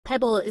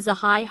Pebble is a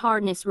high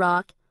hardness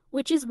rock,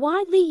 which is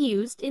widely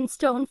used in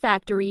stone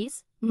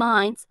factories,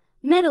 mines,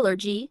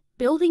 metallurgy,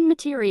 building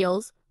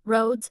materials,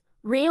 roads,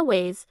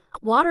 railways,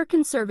 water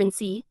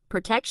conservancy,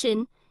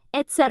 protection,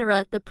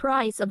 etc. The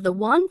price of the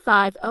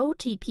 150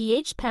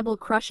 TPH pebble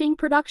crushing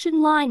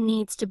production line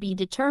needs to be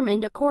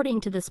determined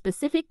according to the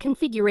specific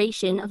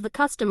configuration of the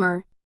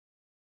customer.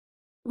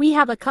 We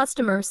have a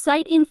customer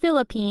site in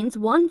Philippines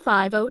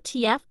 150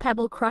 TF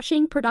pebble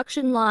crushing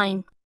production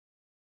line.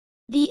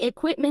 The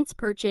equipments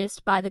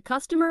purchased by the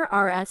customer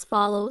are as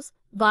follows: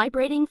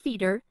 vibrating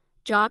feeder,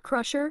 jaw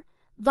crusher,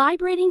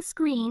 vibrating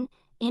screen,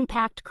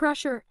 impact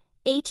crusher,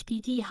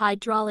 HPT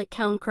hydraulic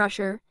cone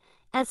crusher,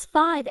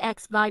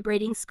 S5X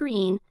vibrating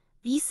screen,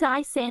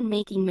 VSI sand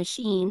making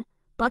machine,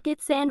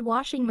 bucket sand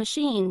washing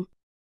machine.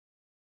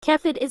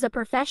 Kefid is a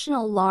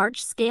professional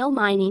large-scale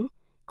mining,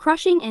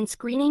 crushing and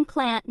screening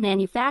plant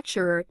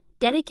manufacturer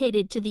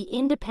dedicated to the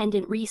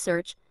independent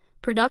research,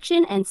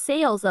 production and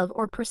sales of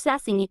or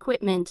processing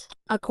equipment.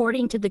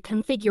 According to the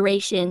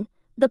configuration,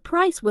 the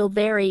price will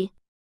vary.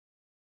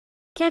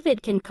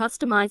 Kefid can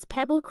customize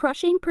pebble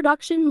crushing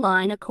production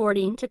line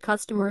according to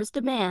customers'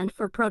 demand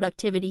for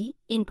productivity,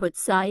 input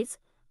size,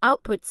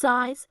 output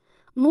size,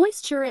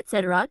 moisture,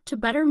 etc. to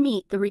better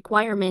meet the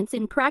requirements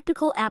in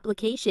practical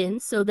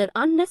applications so that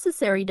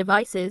unnecessary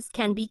devices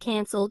can be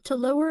canceled to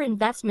lower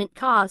investment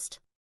cost.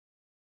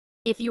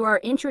 If you are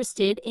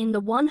interested in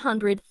the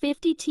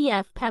 150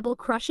 TF pebble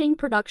crushing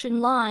production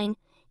line,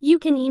 you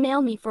can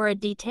email me for a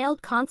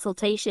detailed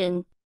consultation.